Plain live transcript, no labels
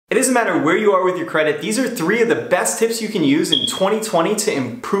It doesn't matter where you are with your credit, these are 3 of the best tips you can use in 2020 to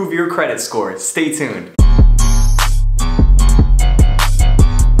improve your credit score. Stay tuned.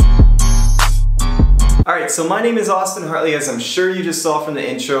 Alright, so my name is Austin Harley, as I'm sure you just saw from the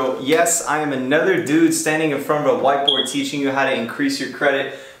intro. Yes, I am another dude standing in front of a whiteboard teaching you how to increase your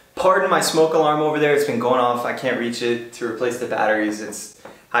credit. Pardon my smoke alarm over there, it's been going off. I can't reach it to replace the batteries. It's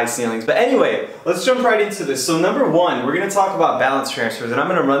high ceilings. But anyway, let's jump right into this. So number 1, we're going to talk about balance transfers, and I'm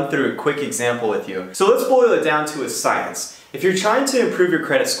going to run through a quick example with you. So let's boil it down to a science. If you're trying to improve your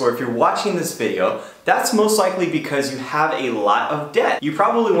credit score, if you're watching this video, that's most likely because you have a lot of debt. You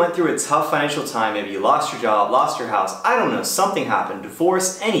probably went through a tough financial time, maybe you lost your job, lost your house, I don't know, something happened,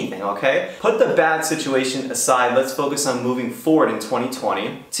 divorce, anything, okay? Put the bad situation aside, let's focus on moving forward in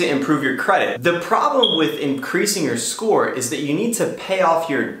 2020 to improve your credit. The problem with increasing your score is that you need to pay off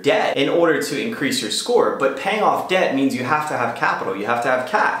your debt in order to increase your score, but paying off debt means you have to have capital, you have to have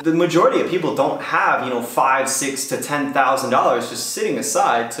cash. The majority of people don't have, $5,000, $6,000 to $10,000 just sitting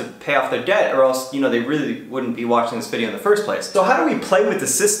aside to pay off their debt, or else, they really wouldn't be watching this video in the first place. So how do we play with the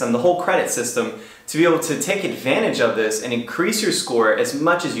system, the whole credit system, to be able to take advantage of this and increase your score as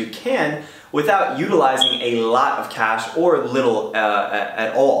much as you can without utilizing a lot of cash or little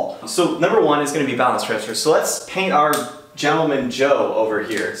at all? So number 1 is going to be balance transfer. So let's paint our gentleman Joe over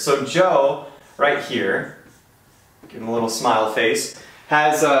here. So Joe, right here, give him a little smile face,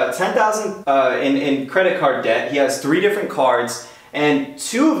 has $10,000 in credit card debt. He has 3 different cards, and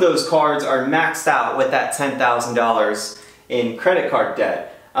 2 of those cards are maxed out with that $10,000 in credit card debt.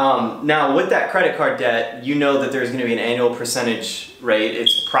 Now with that credit card debt, you know that there's going to be an annual percentage rate.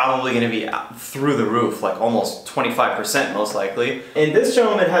 It's probably going to be through the roof, like almost 25% most likely. And this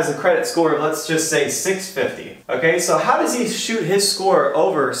gentleman has a credit score of, let's just say, 650. Okay, so how does he shoot his score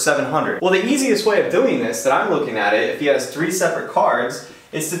over 700? Well, the easiest way of doing this, that I'm looking at it, if he has 3 separate cards,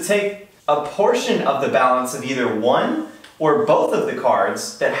 is to take a portion of the balance of either one or both of the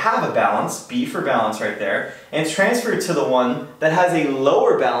cards that have a balance, B for balance right there, and transfer it to the one that has a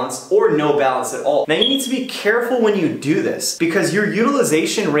lower balance or no balance at all. Now you need to be careful when you do this because your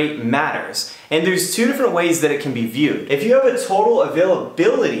utilization rate matters, and there's 2 different ways that it can be viewed. If you have a total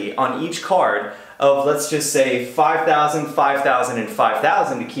availability on each card of, let's just say, 5,000, 5,000, and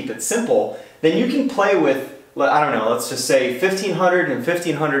 5,000 to keep it simple, then you can play with, I don't know, let's just say 1,500 and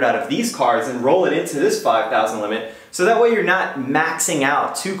 1,500 out of these cards and roll it into this 5,000 limit, so that way you're not maxing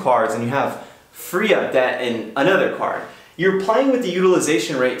out 2 cards and you have free up debt in another card. You're playing with the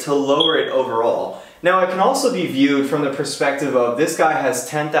utilization rate to lower it overall. Now it can also be viewed from the perspective of this guy has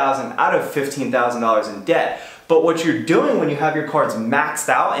 $10,000 out of $15,000 in debt. But what you're doing when you have your cards maxed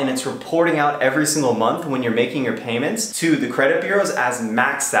out and it's reporting out every single month when you're making your payments to the credit bureaus as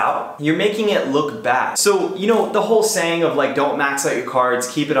maxed out, you're making it look bad. So, the whole saying of like, don't max out your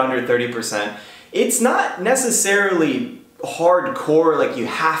cards, keep it under 30%, it's not necessarily hardcore, like you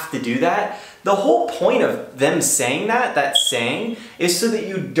have to do that. The whole point of them saying that saying, is so that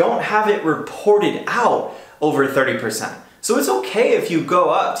you don't have it reported out over 30%. So it's okay if you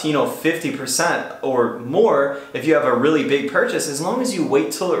go up to, 50% or more if you have a really big purchase, as long as you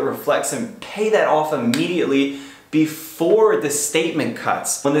wait till it reflects and pay that off immediately before the statement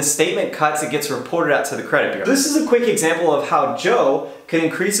cuts. When the statement cuts, it gets reported out to the credit bureau. This is a quick example of how Joe can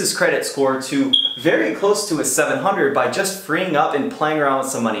increase his credit score to very close to a 700 by just freeing up and playing around with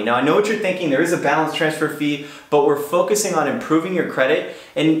some money. Now I know what you're thinking, there is a balance transfer fee, but we're focusing on improving your credit.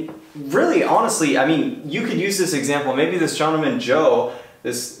 And really, honestly, you could use this example. Maybe this gentleman Joe,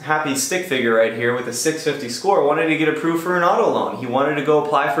 this happy stick figure right here with a 650 score, wanted to get approved for an auto loan. He wanted to go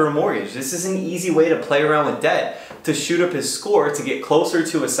apply for a mortgage. This is an easy way to play around with debt, to shoot up his score to get closer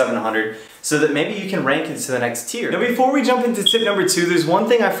to a 700 so that maybe you can rank into the next tier. Now before we jump into tip number 2, there's one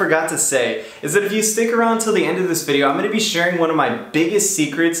thing I forgot to say, is that if you stick around till the end of this video, I'm going to be sharing one of my biggest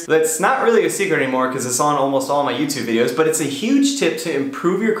secrets that's not really a secret anymore because it's on almost all my YouTube videos, but it's a huge tip to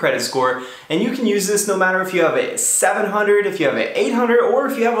improve your credit score, and you can use this no matter if you have a 700, if you have an 800, or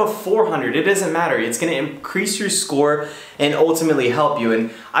if you have a 400, it doesn't matter. It's going to increase your score and ultimately help you.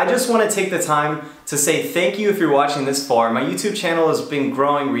 And I just want to take the time to say thank you if you're watching this far. My YouTube channel has been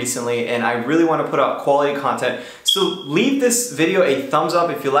growing recently and I really want to put out quality content. So leave this video a thumbs up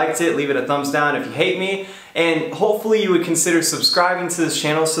if you liked it, leave it a thumbs down if you hate me, and hopefully you would consider subscribing to this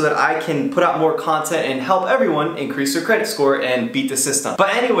channel so that I can put out more content and help everyone increase their credit score and beat the system.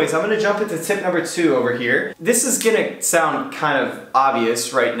 But anyways, I'm going to jump into tip number 2 over here. This is going to sound kind of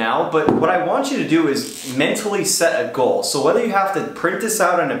obvious right now, but what I want you to do is mentally set a goal. So whether you have to print this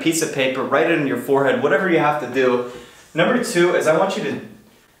out on a piece of paper, write it on your forehead, whatever you have to do. Number 2 is I want you to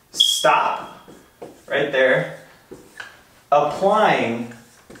stop right there, applying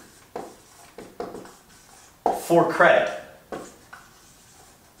for credit.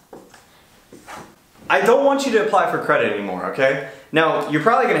 I don't want you to apply for credit anymore, okay? Now, you're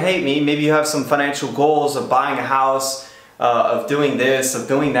probably gonna hate me. Maybe you have some financial goals of buying a house, of doing this, of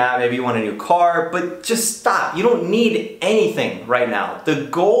doing that. Maybe you want a new car, but just stop. You don't need anything right now. The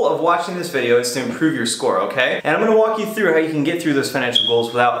goal of watching this video is to improve your score, okay? And I'm gonna walk you through how you can get through those financial goals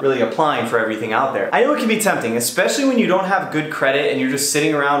without really applying for everything out there. I know it can be tempting, especially when you don't have good credit and you're just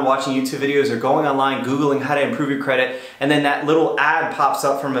sitting around watching YouTube videos or going online, Googling how to improve your credit, and then that little ad pops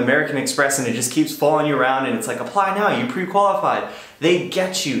up from American Express and it just keeps following you around and it's like, apply now, you pre-qualified. They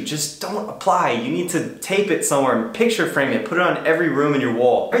get you, just don't apply. You need to tape it somewhere and picture frame it, put it on every room in your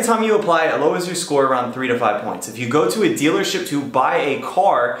wall. Every time you apply, it lowers your score around 3 to 5 points. If you go to a dealership to buy a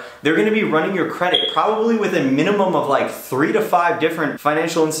car, they're gonna be running your credit probably with a minimum of like 3 to 5 different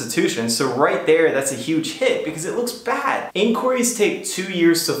financial institutions. So right there, that's a huge hit because it looks bad. Inquiries take 2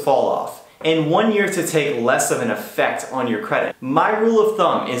 years to fall off and 1 year to take less of an effect on your credit. My rule of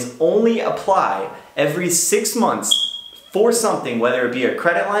thumb is only apply every 6 months for something, whether it be a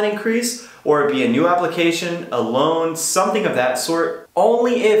credit line increase or it be a new application, a loan, something of that sort,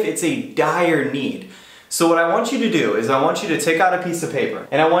 only if it's a dire need. So what I want you to do is I want you to take out a piece of paper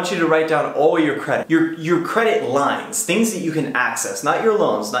and I want you to write down all your credit, your credit lines, things that you can access, not your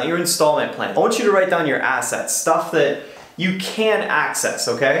loans, not your installment plan. I want you to write down your assets, stuff that you can access,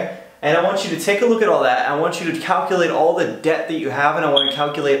 okay? And I want you to take a look at all that. I want you to calculate all the debt that you have and I want to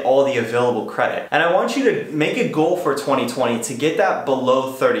calculate all the available credit. And I want you to make a goal for 2020 to get that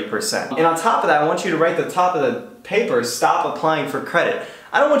below 30%. And on top of that, I want you to write the top of the paper, stop applying for credit.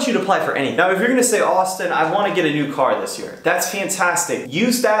 I don't want you to apply for anything. Now, if you're gonna say, Austin, I wanna get a new car this year, that's fantastic.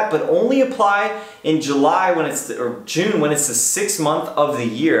 Use that, but only apply in July or June when it's the 6th month of the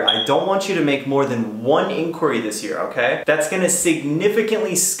year. I don't want you to make more than 1 inquiry this year, okay? That's gonna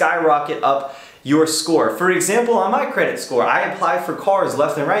significantly skyrocket up your score. For example, on my credit score, I apply for cars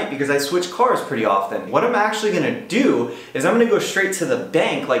left and right because I switch cars pretty often. What I'm actually gonna do is I'm gonna go straight to the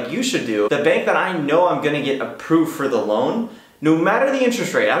bank like you should do, the bank that I know I'm gonna get approved for the loan. No matter the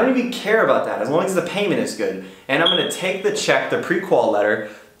interest rate, I don't even care about that as long as the payment is good. And I'm gonna take the check, the pre-qual letter,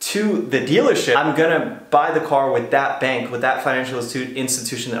 to the dealership. I'm gonna buy the car with that bank, with that financial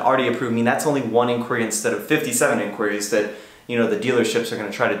institution that already approved me. That's only 1 inquiry instead of 57 inquiries that the dealerships are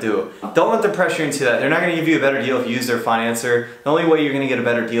gonna try to do. Don't let them pressure you into that. They're not gonna give you a better deal if you use their financer. The only way you're gonna get a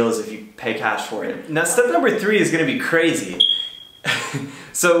better deal is if you pay cash for it. Now step number 3 is gonna be crazy.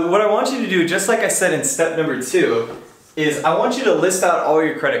 So what I want you to do, just like I said in step number 2, is I want you to list out all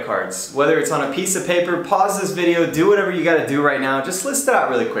your credit cards. Whether it's on a piece of paper, pause this video, do whatever you gotta do right now, just list it out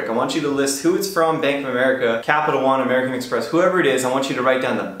really quick. I want you to list who it's from, Bank of America, Capital One, American Express, whoever it is. I want you to write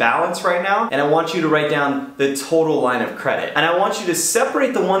down the balance right now, and I want you to write down the total line of credit. And I want you to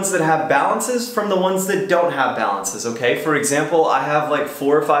separate the ones that have balances from the ones that don't have balances, okay? For example, I have like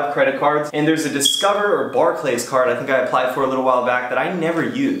 4 or 5 credit cards, and there's a Discover or Barclays card I think I applied for a little while back that I never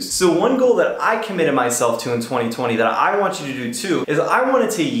used. So one goal that I committed myself to in 2020 that I want you to do too is I wanted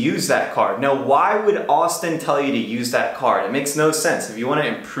to use that card. Now, why would Austin tell you to use that card? It makes no sense. If you want to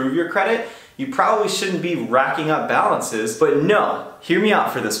improve your credit, you probably shouldn't be racking up balances. But no, hear me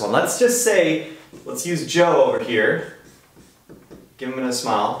out for this one. Let's just say, let's use Joe over here. Give him a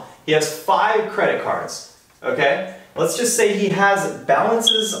smile. He has 5 credit cards, okay? Let's just say he has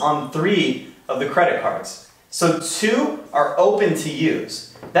balances on 3 of the credit cards. So 2 are open to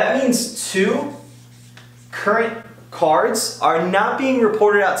use. That means 2 current cards are not being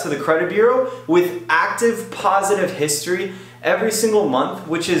reported out to the credit bureau with active positive history every single month,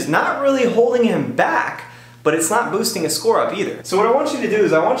 which is not really holding him back, but it's not boosting his score up either. So what I want you to do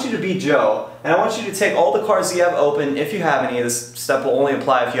is I want you to be Joe, and I want you to take all the cards that you have open, if you have any. This step will only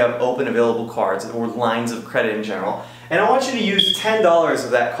apply if you have open available cards or lines of credit in general. And I want you to use $10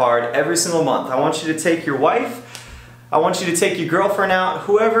 of that card every single month. I want you to take your wife, I want you to take your girlfriend out,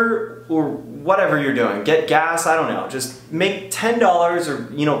 whoever or whatever you're doing. Get gas, I don't know. Just make $10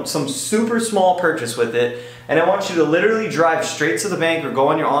 or some super small purchase with it. And I want you to literally drive straight to the bank or go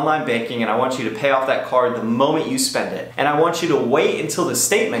on your online banking, and I want you to pay off that card the moment you spend it. And I want you to wait until the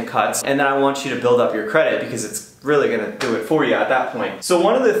statement cuts, and then I want you to build up your credit because it's really gonna do it for you at that point. So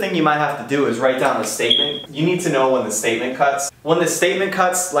one other thing you might have to do is write down the statement. You need to know when the statement cuts. When the statement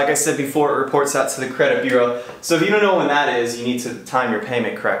cuts, like I said before, it reports out to the credit bureau. So if you don't know when that is, you need to time your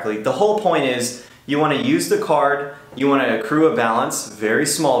payment correctly. The whole point is you want to use the card, you want to accrue a balance, very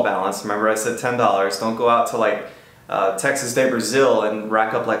small balance. Remember I said $10. Don't go out to like Texas de Brazil and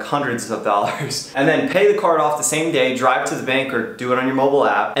rack up like hundreds of dollars. And then pay the card off the same day, drive to the bank or do it on your mobile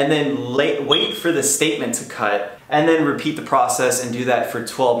app, and then wait for the statement to cut. and then repeat the process and do that for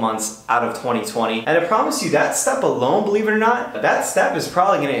 12 months out of 2020. And I promise you that step alone, believe it or not, that step is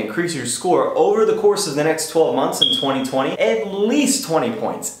probably going to increase your score over the course of the next 12 months in 2020 at least 20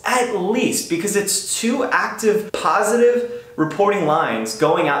 points, at least, because it's 2 active positive reporting lines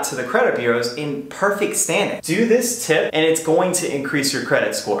going out to the credit bureaus in perfect standing. Do this tip and it's going to increase your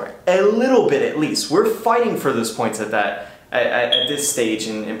credit score a little bit at least. We're fighting for those points at this stage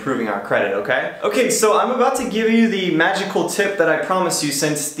in improving our credit, okay? Okay, so I'm about to give you the magical tip that I promised you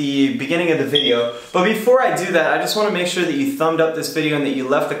since the beginning of the video. But before I do that, I just want to make sure that you thumbed up this video and that you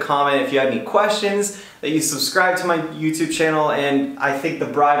left a comment if you had any questions, that you subscribe to my YouTube channel, and I think the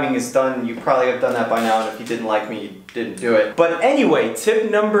bribing is done. You probably have done that by now, and if you didn't like me, you didn't do it. But anyway,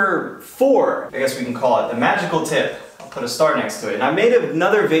 tip number 4, I guess we can call it the magical tip. Put a star next to it. And I made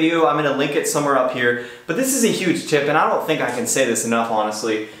another video, I'm gonna link it somewhere up here, but this is a huge tip, and I don't think I can say this enough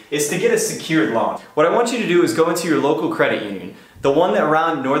honestly, is to get a secured loan. What I want you to do is go into your local credit union. The one that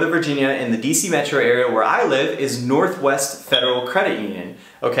around Northern Virginia in the DC metro area where I live is Northwest Federal Credit Union.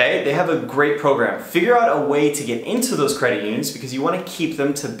 Okay, they have a great program. Figure out a way to get into those credit unions because you want to keep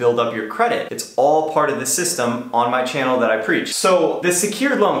them to build up your credit. It's all part of the system on my channel that I preach. So the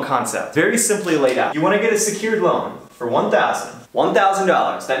secured loan concept, very simply laid out. You want to get a secured loan for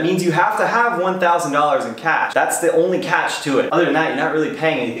 $1,000. That means you have to have $1,000 in cash. That's the only catch to it. Other than that, you're not really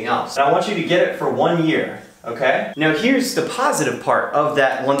paying anything else. And I want you to get it for 1 year. Okay? Now here's the positive part of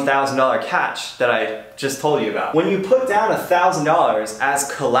that $1,000 catch that I just told you about. When you put down $1,000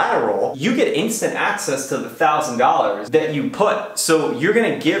 as collateral, you get instant access to the $1,000 that you put. So you're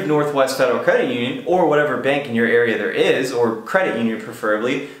gonna give Northwest Federal Credit Union, or whatever bank in your area there is, or credit union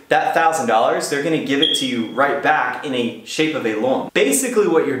preferably, that $1,000, they're gonna give it to you right back in a shape of a loan. Basically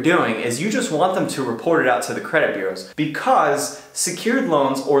what you're doing is you just want them to report it out to the credit bureaus, because secured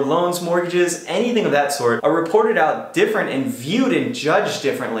loans or loans, mortgages, anything of that sort are reported out different and viewed and judged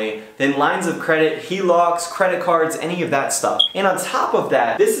differently than lines of credit, HELOCs, credit cards, any of that stuff. And on top of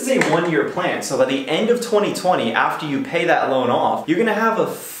that, this is a 1-year plan. So by the end of 2020, after you pay that loan off, you're gonna have a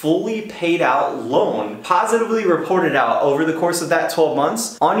fully paid out loan positively reported out over the course of that 12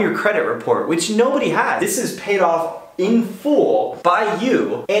 months on your credit report, which nobody has. This is paid off in full by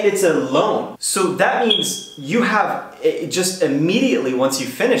you, and it's a loan. So that means you have, just immediately once you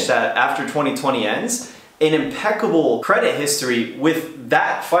finish that after 2020 ends, an impeccable credit history with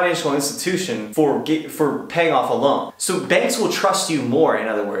that financial institution for paying off a loan. So banks will trust you more, in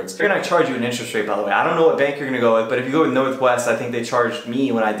other words. They're gonna charge you an interest rate, by the way. I don't know what bank you're gonna go with, but if you go with Northwest, I think they charged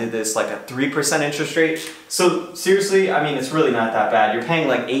me when I did this like a 3% interest rate. So seriously, I mean, it's really not that bad. You're paying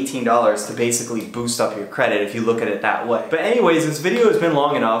like $18 to basically boost up your credit if you look at it that way. But anyways, this video has been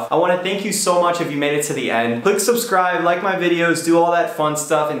long enough. I wanna thank you so much if you made it to the end. Click subscribe, like my videos, do all that fun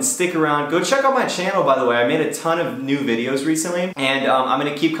stuff, and stick around. Go check out my channel, by the way. I made a ton of new videos recently, and I'm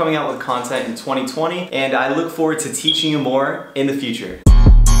gonna keep coming out with content in 2020, and I look forward to teaching you more in the future.